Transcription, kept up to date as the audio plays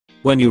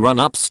When you run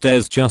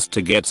upstairs just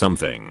to get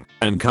something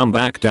and come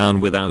back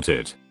down without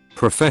it.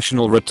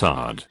 Professional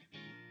retard.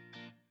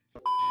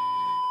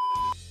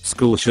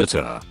 School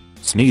shitter.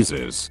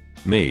 Sneezes.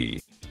 Me.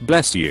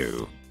 Bless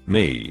you.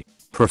 Me.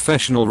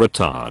 Professional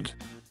retard.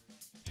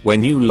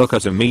 When you look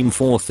at a meme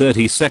for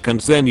 30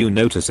 seconds then you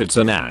notice it's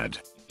an ad.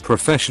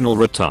 Professional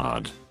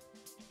retard.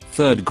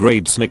 3rd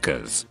grade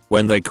Snickers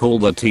when they call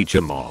the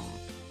teacher mom.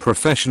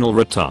 Professional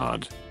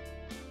retard.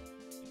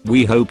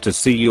 We hope to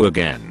see you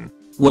again.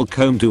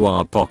 Welcome to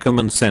our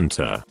Pokemon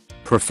Center.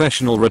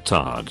 Professional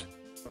retard.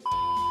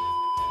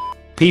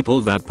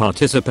 People that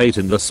participate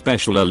in the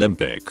Special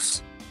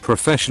Olympics.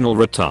 Professional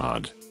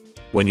retard.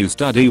 When you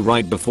study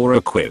right before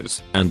a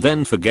quiz and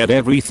then forget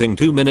everything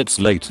 2 minutes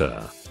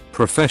later.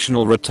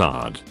 Professional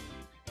retard.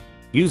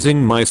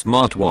 Using my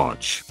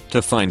smartwatch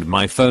to find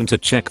my phone to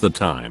check the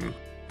time.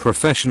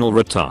 Professional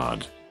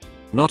retard.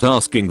 Not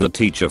asking the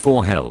teacher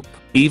for help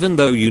even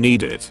though you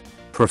need it.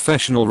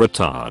 Professional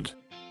retard.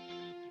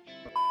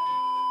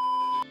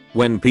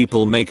 When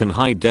people make an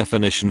high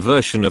definition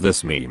version of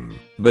this meme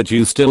but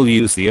you still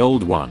use the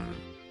old one.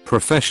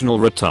 Professional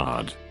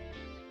retard.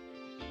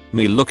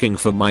 Me looking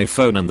for my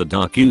phone in the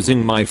dark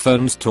using my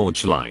phone's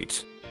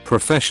torchlight.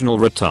 Professional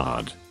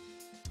retard.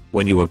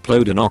 When you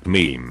upload an awk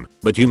meme,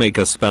 but you make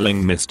a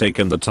spelling mistake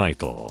in the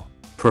title.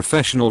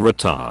 Professional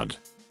retard.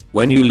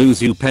 When you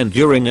lose your pen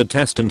during a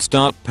test and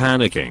start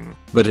panicking,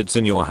 but it's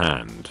in your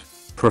hand.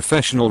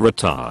 Professional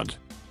retard.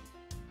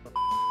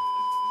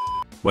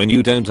 When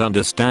you don't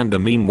understand a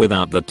meme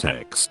without the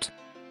text.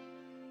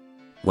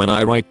 When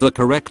I write the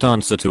correct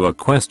answer to a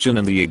question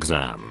in the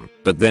exam,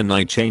 but then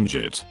I change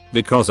it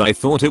because I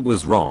thought it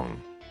was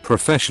wrong.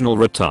 Professional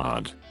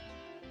retard.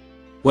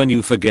 When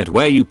you forget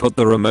where you put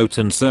the remote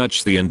and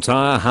search the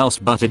entire house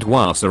but it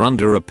was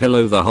under a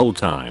pillow the whole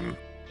time.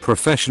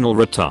 Professional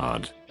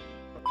retard.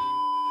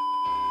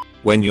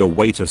 When your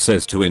waiter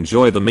says to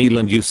enjoy the meal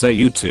and you say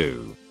you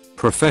too.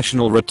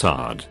 Professional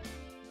retard.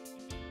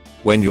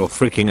 When you're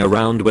freaking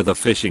around with a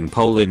fishing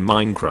pole in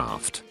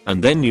Minecraft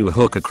and then you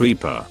hook a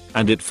creeper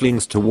and it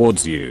flings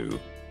towards you.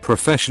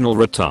 Professional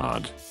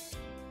retard.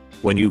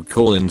 When you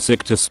call in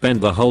sick to spend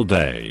the whole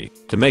day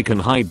to make an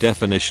high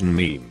definition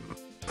meme.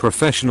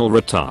 Professional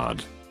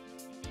retard.